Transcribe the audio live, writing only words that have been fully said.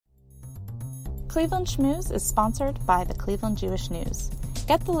Cleveland Schmooze is sponsored by the Cleveland Jewish News.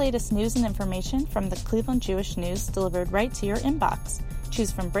 Get the latest news and information from the Cleveland Jewish News delivered right to your inbox.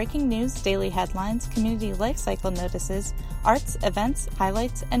 Choose from breaking news, daily headlines, community life cycle notices, arts, events,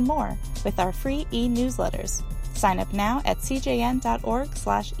 highlights, and more with our free e-newsletters. Sign up now at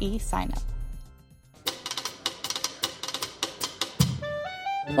cjn.org/e-signup.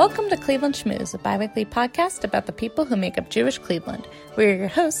 Welcome to Cleveland Schmooze, a biweekly podcast about the people who make up Jewish Cleveland. We're your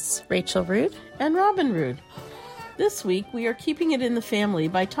hosts, Rachel Rood and Robin Rood. This week, we are keeping it in the family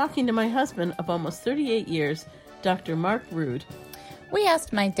by talking to my husband of almost 38 years, Dr. Mark Rood. We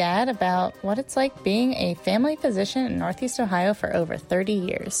asked my dad about what it's like being a family physician in Northeast Ohio for over 30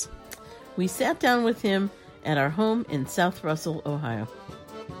 years. We sat down with him at our home in South Russell, Ohio.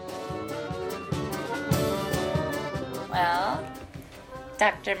 Well,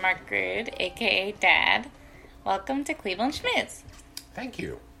 Dr. Mark Rood, a.k.a. Dad, welcome to Cleveland Schmooze. Thank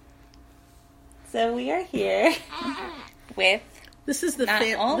you. So we are here with this is the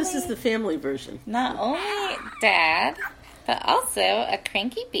family version. Not only Dad, but also a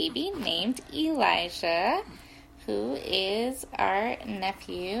cranky baby named Elijah, who is our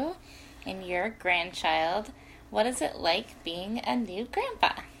nephew and your grandchild. What is it like being a new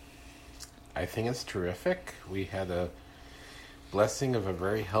grandpa? I think it's terrific. We had a blessing of a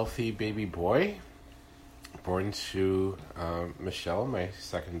very healthy baby boy born to Michelle, my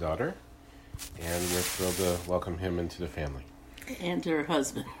second daughter, and we're thrilled to welcome him into the family. And her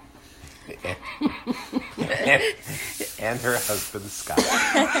husband. and her husband, Scott.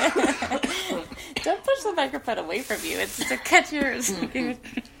 Don't push the microphone away from you. It's to catch yours.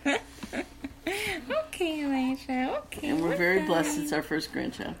 Okay, Elijah. Okay. And we're very blessed. It's our first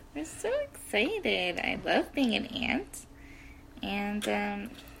grandchild. We're so excited. I love being an aunt.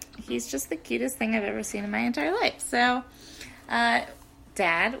 And he's just the cutest thing I've ever seen in my entire life. So,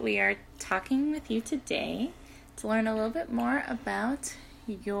 Dad, we are talking with you today to learn a little bit more about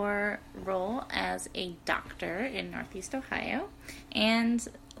your role as a doctor in Northeast Ohio and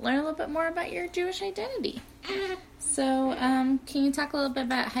learn a little bit more about your Jewish identity. So, can you talk a little bit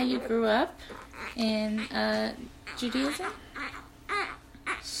about how you grew up in Judaism?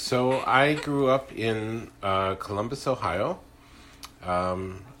 So, I grew up in Columbus, Ohio.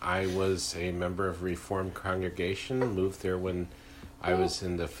 I was a member of a Reformed congregation, moved there when I was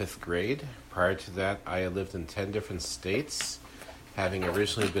in the 5th grade. Prior to that, I had lived in 10 different states, having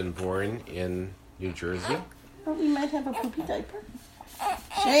originally been born in New Jersey. Oh, we might have a poopy diaper.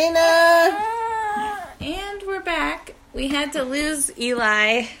 Shayna! And we're back. We had to lose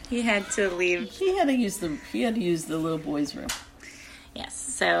Eli. He had to leave. He had to use the little boy's room. Yes,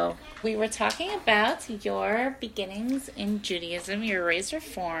 so we were talking about your beginnings in Judaism. You were raised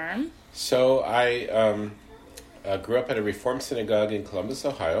Reform. So I grew up at a Reformed synagogue in Columbus,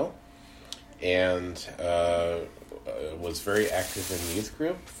 Ohio, and was very active in the youth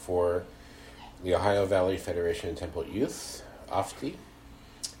group for the Ohio Valley Federation of Temple Youth, OFTY.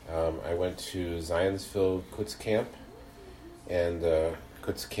 I went to Zionsville Kutz Camp and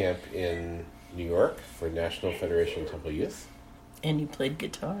Kutz Camp in New York for National Federation of Temple Youth. And you played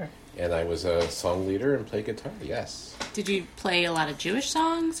guitar. And I was a song leader and played guitar, yes. Did you play a lot of Jewish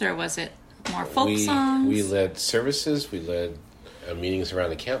songs, or was it more folk songs? We led services, we led meetings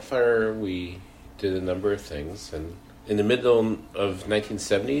around the campfire, we did a number of things. And in the middle of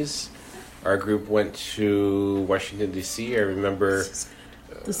 1970s, our group went to Washington, D.C. I remember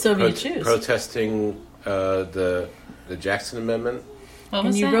the Soviet Jews protesting the Jackson Amendment.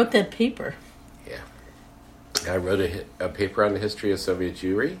 And you wrote that paper. I wrote a paper on the history of Soviet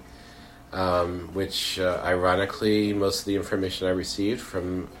Jewry, which, ironically, most of the information I received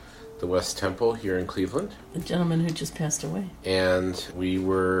from the West Temple here in Cleveland. The gentleman who just passed away. And we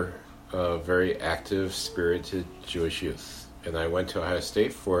were very active, spirited Jewish youth. And I went to Ohio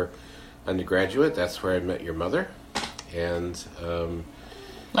State for undergraduate. That's where I met your mother. And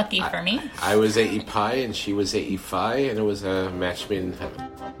lucky for me. I was AE Pi and she was AE Phi, and it was a match made in heaven.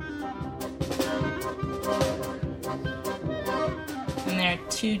 There are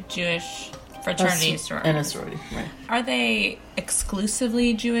 2 Jewish fraternities and a sorority, right? Are they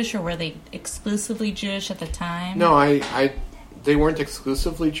exclusively Jewish, or were they exclusively Jewish at the time? No, they weren't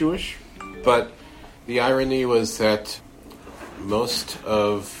exclusively Jewish, but the irony was that most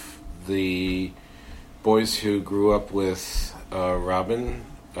of the boys who grew up with Robin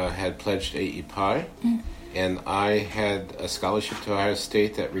had pledged AE Pi, and I had a scholarship to Ohio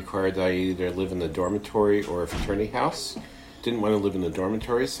State that required I either live in the dormitory or a fraternity house. Didn't want to live in the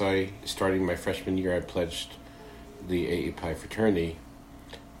dormitory, so starting my freshman year, I pledged the AE Pi fraternity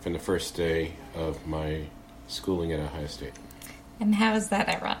from the first day of my schooling at Ohio State. And how is that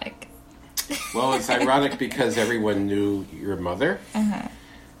ironic? Well, it's ironic because everyone knew your mother. Uh-huh.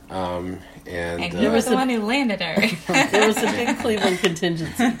 And you were the one who landed her. There was a big Cleveland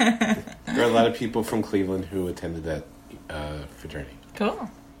contingency. there are a lot of people from Cleveland who attended that fraternity. Cool.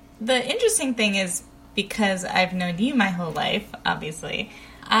 The interesting thing is, because I've known you my whole life, obviously,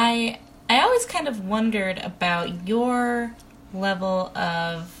 I always kind of wondered about your level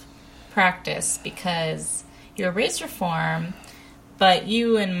of practice, because you were raised Reform, but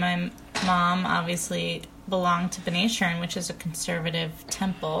you and my mom obviously belong to B'nai Jeshurun, which is a conservative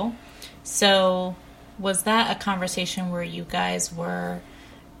temple. So was that a conversation where you guys were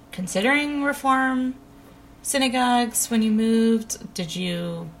considering Reform synagogues when you moved? Did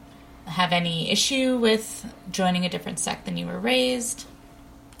you have any issue with joining a different sect than you were raised?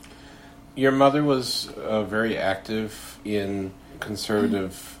 Your mother was very active in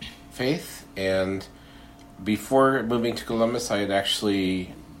conservative faith, and before moving to Columbus, I had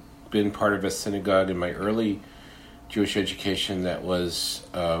actually been part of a synagogue in my early Jewish education that was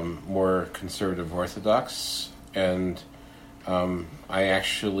more conservative Orthodox, and I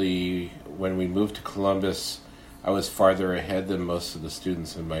actually, when we moved to Columbus, I was farther ahead than most of the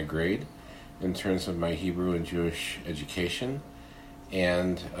students in my grade in terms of my Hebrew and Jewish education,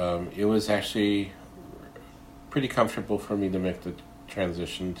 and it was actually pretty comfortable for me to make the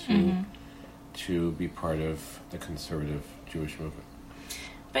transition to be part of the conservative Jewish movement.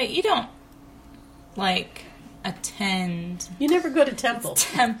 But you don't, attend... You never go to temple.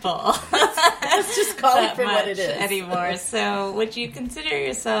 Let's just call it for what it is. Anymore. So would you consider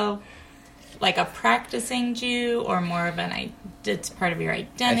yourself like a practicing Jew, or more of it's part of your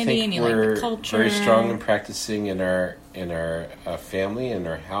identity and you like the culture? We're very strong in practicing in our family, in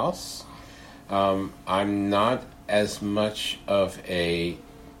our house. I'm not as much of a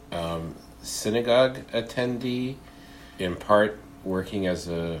synagogue attendee, in part working as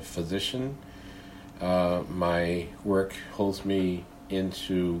a physician. My work holds me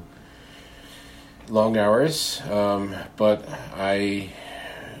into long hours, but I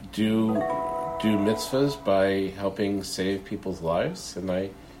do mitzvahs by helping save people's lives, and I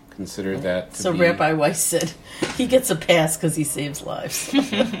consider that to be... So Rabbi Weiss said he gets a pass because he saves lives.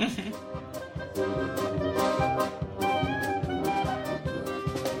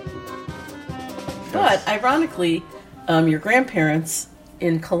 But ironically, your grandparents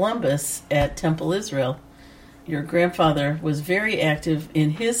in Columbus at Temple Israel, your grandfather was very active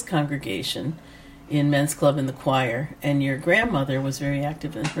in his congregation in men's club and the choir, and your grandmother was very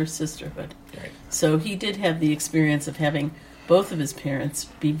active in her sisterhood. Right. So he did have the experience of having both of his parents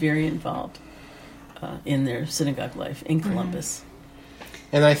be very involved in their synagogue life in Columbus.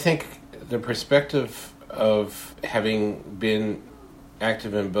 And I think the perspective of having been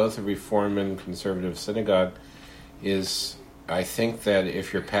active in both a Reform and conservative synagogue is, I think that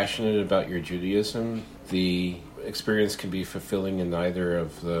if you're passionate about your Judaism, the experience can be fulfilling in either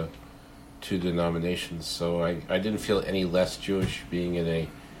of the two denominations. So I didn't feel any less Jewish being in a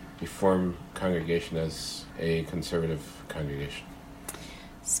Reform congregation as a conservative congregation.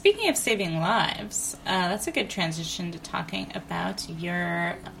 Speaking of saving lives, that's a good transition to talking about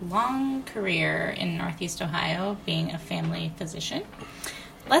your long career in Northeast Ohio being a family physician.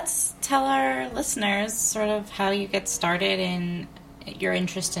 Let's tell our listeners sort of how you get started in your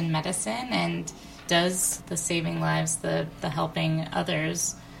interest in medicine, and does the saving lives, the helping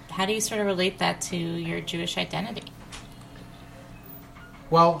others, how do you sort of relate that to your Jewish identity?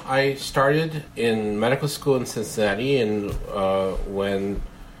 Well, I started in medical school in Cincinnati, and when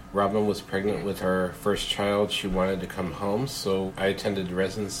Robin was pregnant with our first child, she wanted to come home, so I attended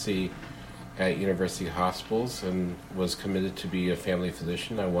residency at University Hospitals and was committed to be a family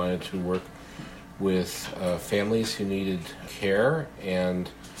physician. I wanted to work with families who needed care and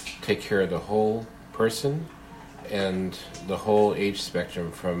take care of the whole person and the whole age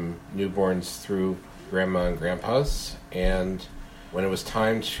spectrum, from newborns through grandma and grandpas. And when it was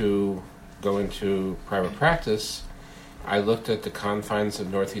time to go into private practice, I looked at the confines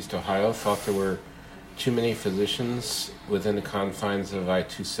of Northeast Ohio, thought there were too many physicians within the confines of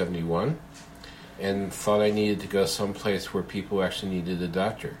I-271, and thought I needed to go someplace where people actually needed a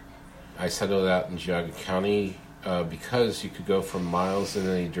doctor. I settled out in Geauga County because you could go for miles in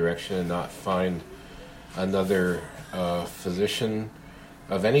any direction and not find another physician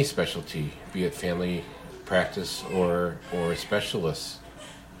of any specialty, be it family practice or specialists.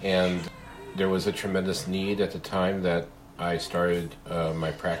 And there was a tremendous need at the time that I started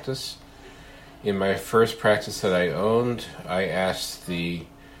my practice. In my first practice that I owned, I asked the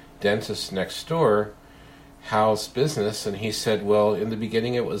dentist next door how's business? And he said, well, in the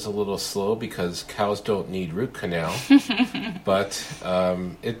beginning it was a little slow because cows don't need root canal, but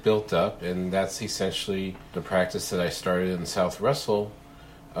it built up, and that's essentially the practice that I started in South Russell,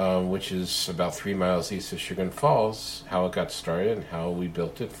 which is about 3 miles east of Sugar Falls, how it got started and how we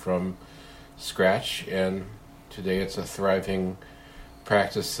built it from scratch. And today it's a thriving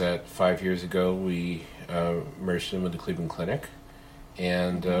practice that 5 years ago we merged in with the Cleveland Clinic,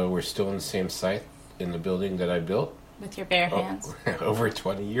 and we're still in the same site in the building that I built. With your bare hands? Over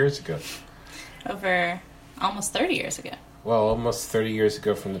 20 years ago. Over almost 30 years ago. Well, almost 30 years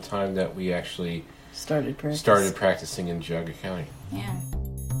ago from the time that we actually started practicing in Geauga County. Yeah.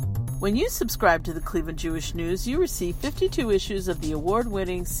 When you subscribe to the Cleveland Jewish News, you receive 52 issues of the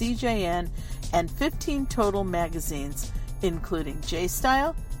award-winning CJN and 15 total magazines, including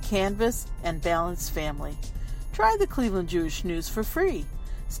J-Style, Canvas, and Balanced Family. Try the Cleveland Jewish News for free.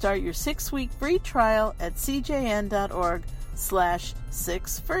 Start your 6-week free trial at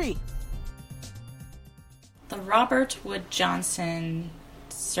cjn.org/6free. The Robert Wood Johnson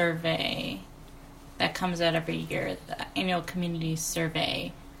survey that comes out every year, the annual community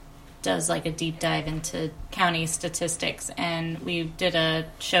survey, does like a deep dive into county statistics. And we did a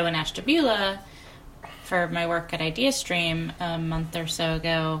show in Ashtabula for my work at IdeaStream a month or so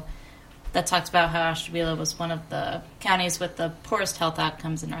ago that talks about how Ashtabula was one of the counties with the poorest health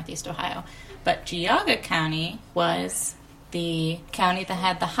outcomes in Northeast Ohio. But Geauga County was the county that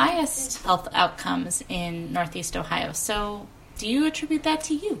had the highest health outcomes in Northeast Ohio. So do you attribute that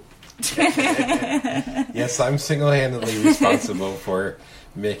to you? Yes, I'm single-handedly responsible for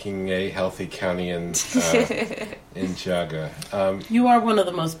making a healthy county in Geauga. You are one of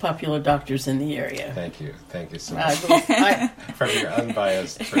the most popular doctors in the area. Thank you so much. From your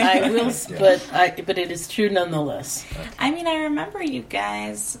unbiased perspective. I will, but it is true nonetheless. Okay. I mean, I remember you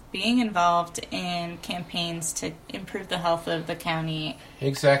guys being involved in campaigns to improve the health of the county.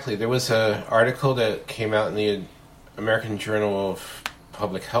 Exactly. There was an article that came out in the American Journal of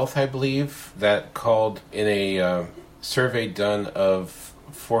Public Health, I believe, that called in a survey done of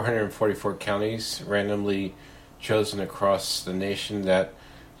 444 counties randomly chosen across the nation that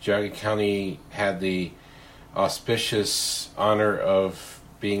Geauga County had the auspicious honor of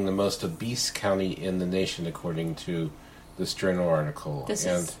being the most obese county in the nation, according to this journal article. This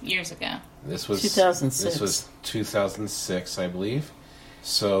is years ago. This was 2006. This was 2006, I believe.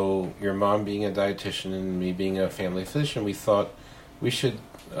 So your mom being a dietitian and me being a family physician, we thought we should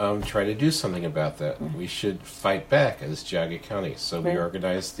try to do something about that. Mm-hmm. We should fight back as Geauga County. So we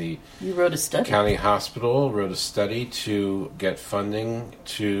organized the county hospital, wrote a study to get funding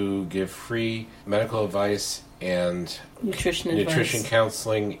to give free medical advice and nutrition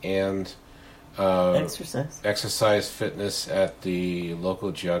counseling and exercise fitness at the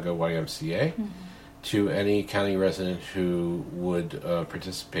local Geauga YMCA to any county resident who would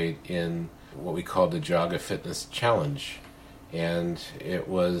participate in what we called the Geauga Fitness Challenge. And it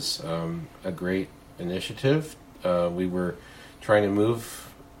was a great initiative. We were trying to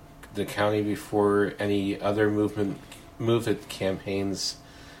move the county before any other move-it campaigns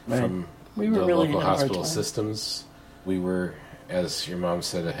from the really local hospital systems. We were, as your mom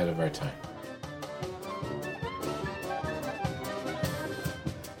said, ahead of our time.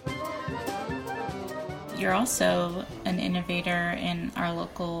 You're also an innovator in our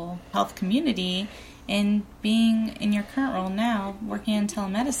local health community in being, in your current role now, working in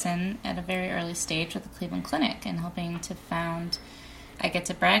telemedicine at a very early stage with the Cleveland Clinic and helping to found. I get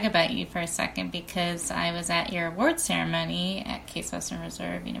to brag about you for a second because I was at your award ceremony at Case Western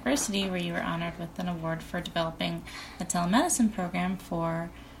Reserve University where you were honored with an award for developing a telemedicine program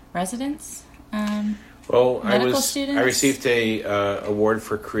for residents. Medical students. I received a award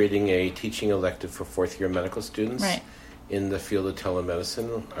for creating a teaching elective for fourth-year medical students in the field of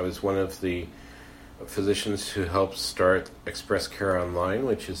telemedicine. I was one of the physicians who helped start Express Care Online,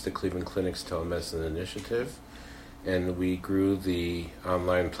 which is the Cleveland Clinic's telemedicine initiative. And we grew the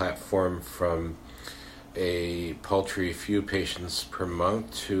online platform from a paltry few patients per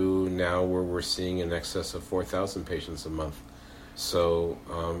month to now where we're seeing in excess of 4,000 patients a month. So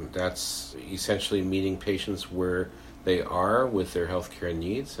that's essentially meeting patients where they are with their healthcare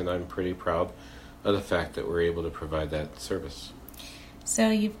needs, and I'm pretty proud of the fact that we're able to provide that service.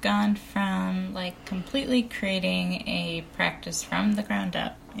 So you've gone from completely creating a practice from the ground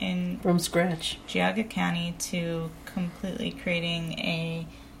up from scratch, Geauga County, to completely creating a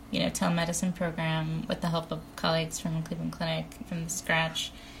telemedicine program with the help of colleagues from the Cleveland Clinic from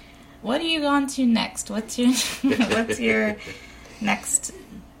scratch. What are you on to next? What's your next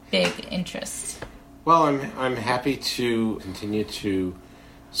big interest? Well, I'm happy to continue to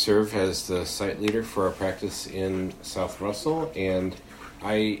serve as the site leader for our practice in South Russell, and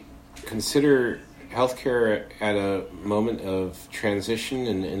I consider healthcare at a moment of transition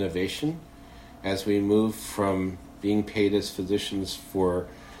and innovation as we move from being paid as physicians for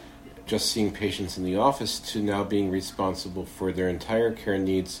just seeing patients in the office to now being responsible for their entire care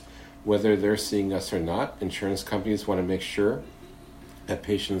needs, whether they're seeing us or not. Insurance companies want to make sure that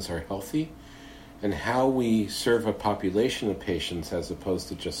patients are healthy, and how we serve a population of patients as opposed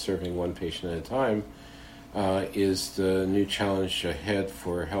to just serving one patient at a time is the new challenge ahead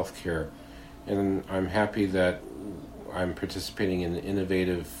for healthcare. And I'm happy that I'm participating in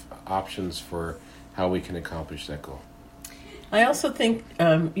innovative options for how we can accomplish that goal. I also think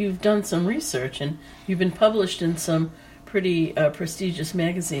you've done some research, and you've been published in some pretty prestigious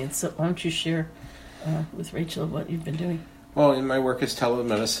magazines. So why don't you share with Rachel what you've been doing? Well, in my work as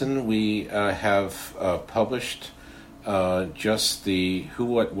telemedicine, we have published just the who,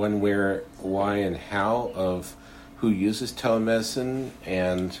 what, when, where, why, and how of who uses telemedicine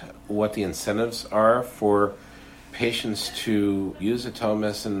and what the incentives are for patients to use a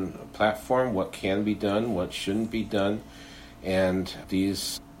telemedicine platform, what can be done, what shouldn't be done, and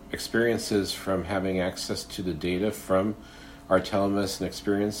these experiences from having access to the data from our telemedicine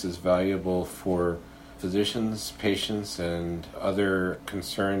experience is valuable for physicians, patients, and other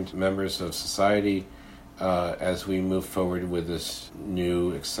concerned members of society as we move forward with this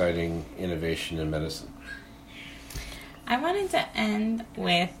new, exciting innovation in medicine. I wanted to end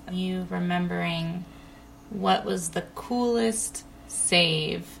with you remembering what was the coolest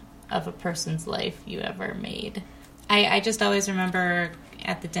save of a person's life you ever made. I just always remember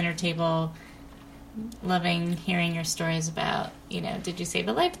at the dinner table loving hearing your stories about, did you save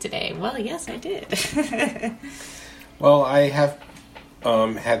a life today? Well, yes, I did. Well, I have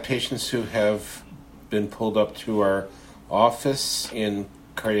had patients who have been pulled up to our office in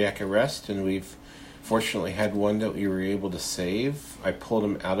cardiac arrest, and we've fortunately had one that we were able to save. I pulled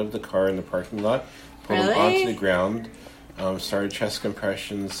him out of the car in the parking lot, pulled him onto the ground, started chest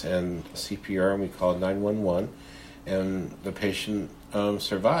compressions and CPR, and we called 911, and the patient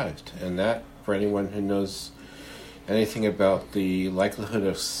survived. And that, for anyone who knows anything about the likelihood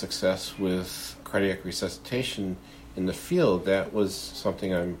of success with cardiac resuscitation in the field, that was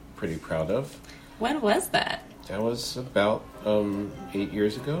something I'm pretty proud of. When was that? That was about 8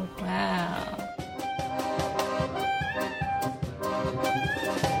 years ago. Wow.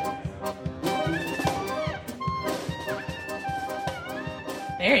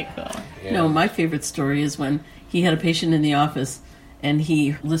 Very cool. Yeah. No, my favorite story is when he had a patient in the office and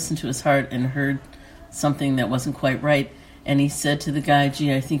he listened to his heart and heard something that wasn't quite right. And he said to the guy,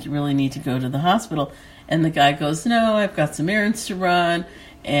 gee, I think you really need to go to the hospital. And the guy goes, no, I've got some errands to run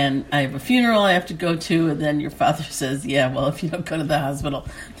and I have a funeral I have to go to. And then your father says, yeah, well, if you don't go to the hospital,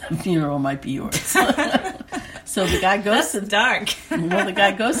 the funeral might be yours. So the guy goes That's dark. Well, the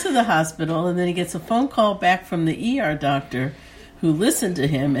guy goes to the hospital and then he gets a phone call back from the ER doctor who listened to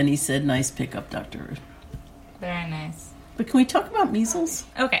him, and he said, nice pickup, Dr. Very nice. But can we talk about measles?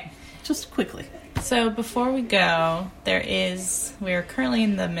 Okay. Just quickly. So before we go, we are currently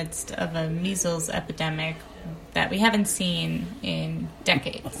in the midst of a measles epidemic that we haven't seen in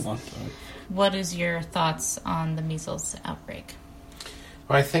decades. A long time. What is your thoughts on the measles outbreak?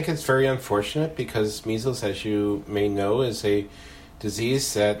 Well, I think it's very unfortunate because measles, as you may know, is a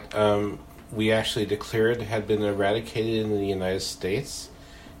disease that we actually declared had been eradicated in the United States.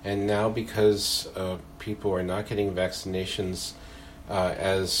 And now because people are not getting vaccinations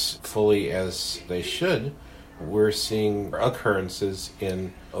as fully as they should, we're seeing occurrences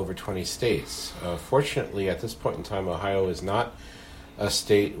in over 20 states. Fortunately, at this point in time, Ohio is not a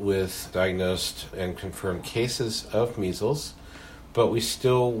state with diagnosed and confirmed cases of measles, but we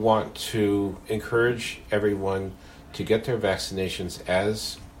still want to encourage everyone to get their vaccinations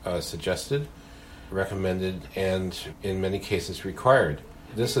as suggested, recommended, and in many cases required.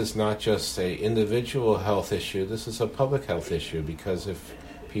 This is not just an individual health issue, this is a public health issue, because if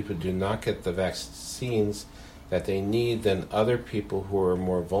people do not get the vaccines that they need, then other people who are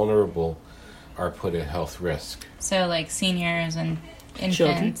more vulnerable are put at health risk. So like seniors and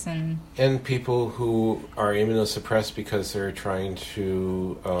infants and people who are immunosuppressed because they're trying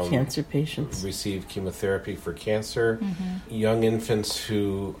to cancer patients receive chemotherapy for cancer, young infants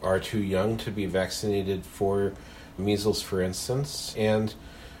who are too young to be vaccinated for measles, for instance. And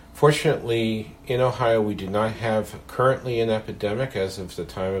fortunately, in Ohio, we do not have currently an epidemic as of the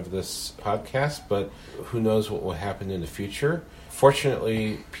time of this podcast, but who knows what will happen in the future.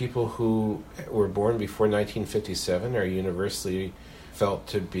 Fortunately, people who were born before 1957 are universally felt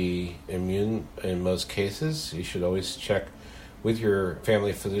to be immune in most cases. You should always check with your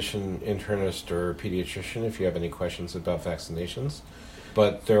family physician, internist, or pediatrician if you have any questions about vaccinations.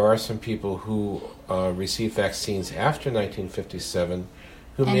 But there are some people who received vaccines after 1957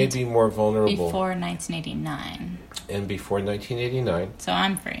 who may be more vulnerable. Before 1989. And before 1989. So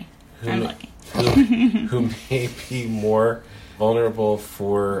I'm free. I'm lucky. Who may be more vulnerable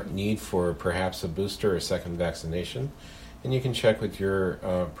for need for perhaps a booster or second vaccination. And you can check with your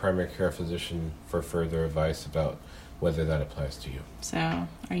primary care physician for further advice about whether that applies to you. So,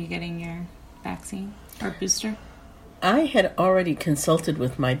 are you getting your vaccine or booster? I had already consulted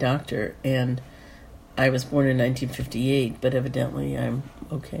with my doctor, and I was born in 1958, but evidently I'm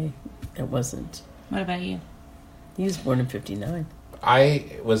okay. It wasn't. What about you? He was born in 59.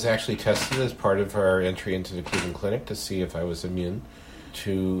 I was actually tested as part of our entry into the Cleveland Clinic to see if I was immune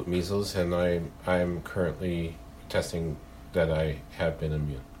to measles, and I'm currently testing that I have been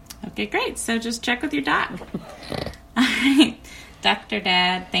immune. Okay, great. So just check with your doc. All right. Dr.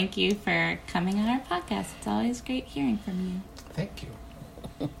 Dad, thank you for coming on our podcast. It's always great hearing from you. Thank you.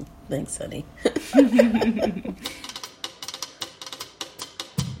 Thanks, honey.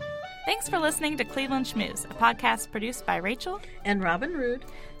 Thanks for listening to Cleveland Schmooze, a podcast produced by Rachel and Robin Roode.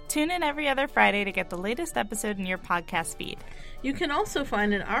 Tune in every other Friday to get the latest episode in your podcast feed. You can also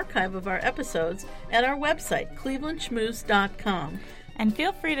find an archive of our episodes at our website, clevelandschmooze.com. And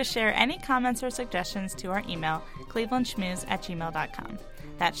feel free to share any comments or suggestions to our email, clevelandschmooze@gmail.com.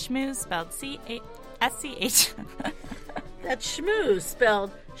 That's schmooze spelled S-C-H. That's schmooze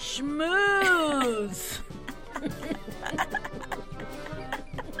spelled schmooze.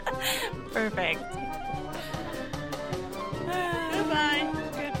 Perfect.